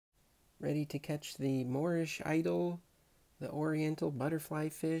Ready to catch the Moorish idol, the Oriental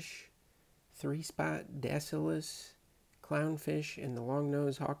Butterflyfish, Threespot Dascyllus, Clownfish, and the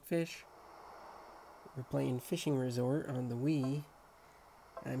Longnose Hawkfish. We're playing Fishing Resort on the Wii.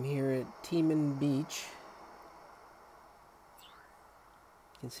 I'm here at Teeman Beach.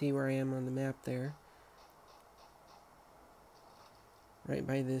 You can see where I am on the map there. Right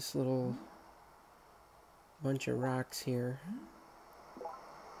by this little bunch of rocks here.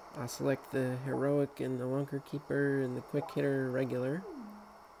 I'll select the Heroic and the Lunker Keeper and the Quick Hitter Regular.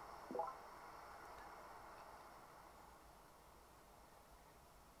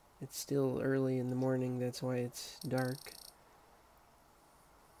 It's still early in the morning, that's why it's dark.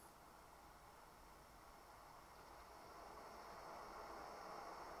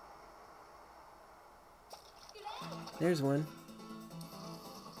 There's one.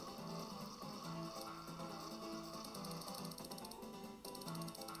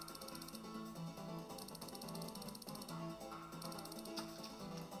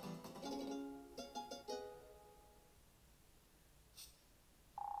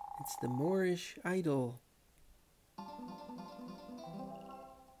 It's the Moorish idol.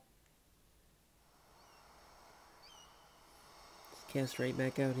 Just cast right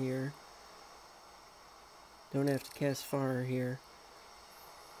back out here. Don't have to cast far here.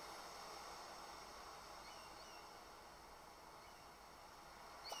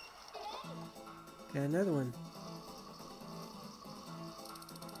 Got another one.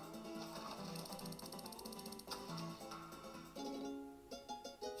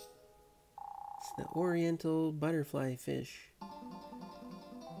 It's the Oriental Butterflyfish.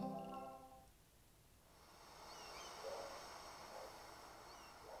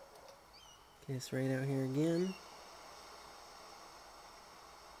 Cast right out here again.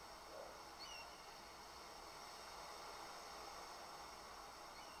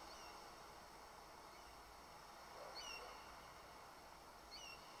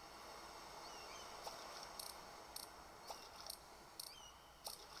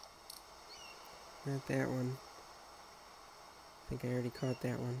 Not that one. I think I already caught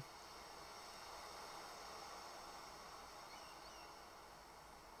that one.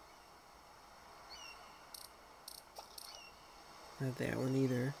 Not that one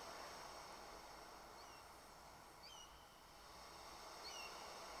either.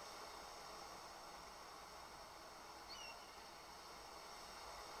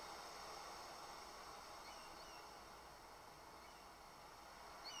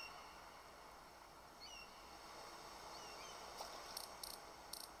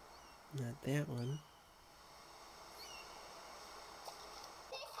 Not that one.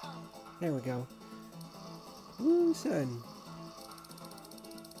 There we go. Woo, son.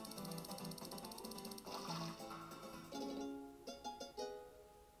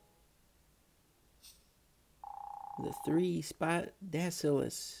 The Threespot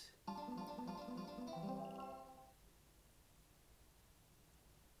Dascyllus.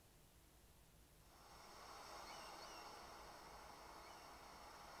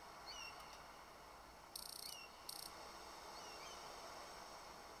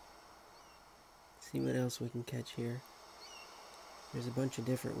 See what else we can catch here. There's a bunch of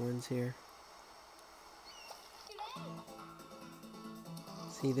different ones here.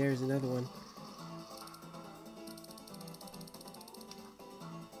 See, there's another one.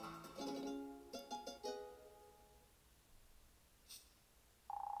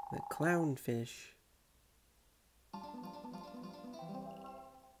 The Clownfish.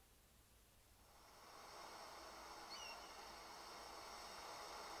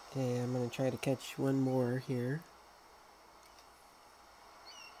 Okay, I'm going to try to catch one more here.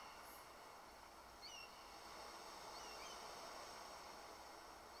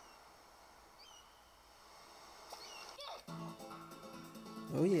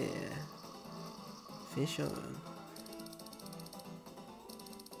 Oh yeah. Fish on.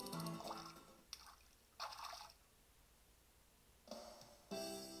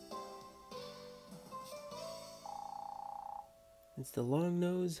 It's the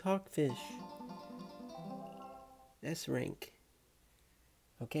Longnose Hawkfish. S rank.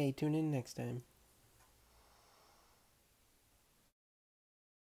 Okay, tune in next time.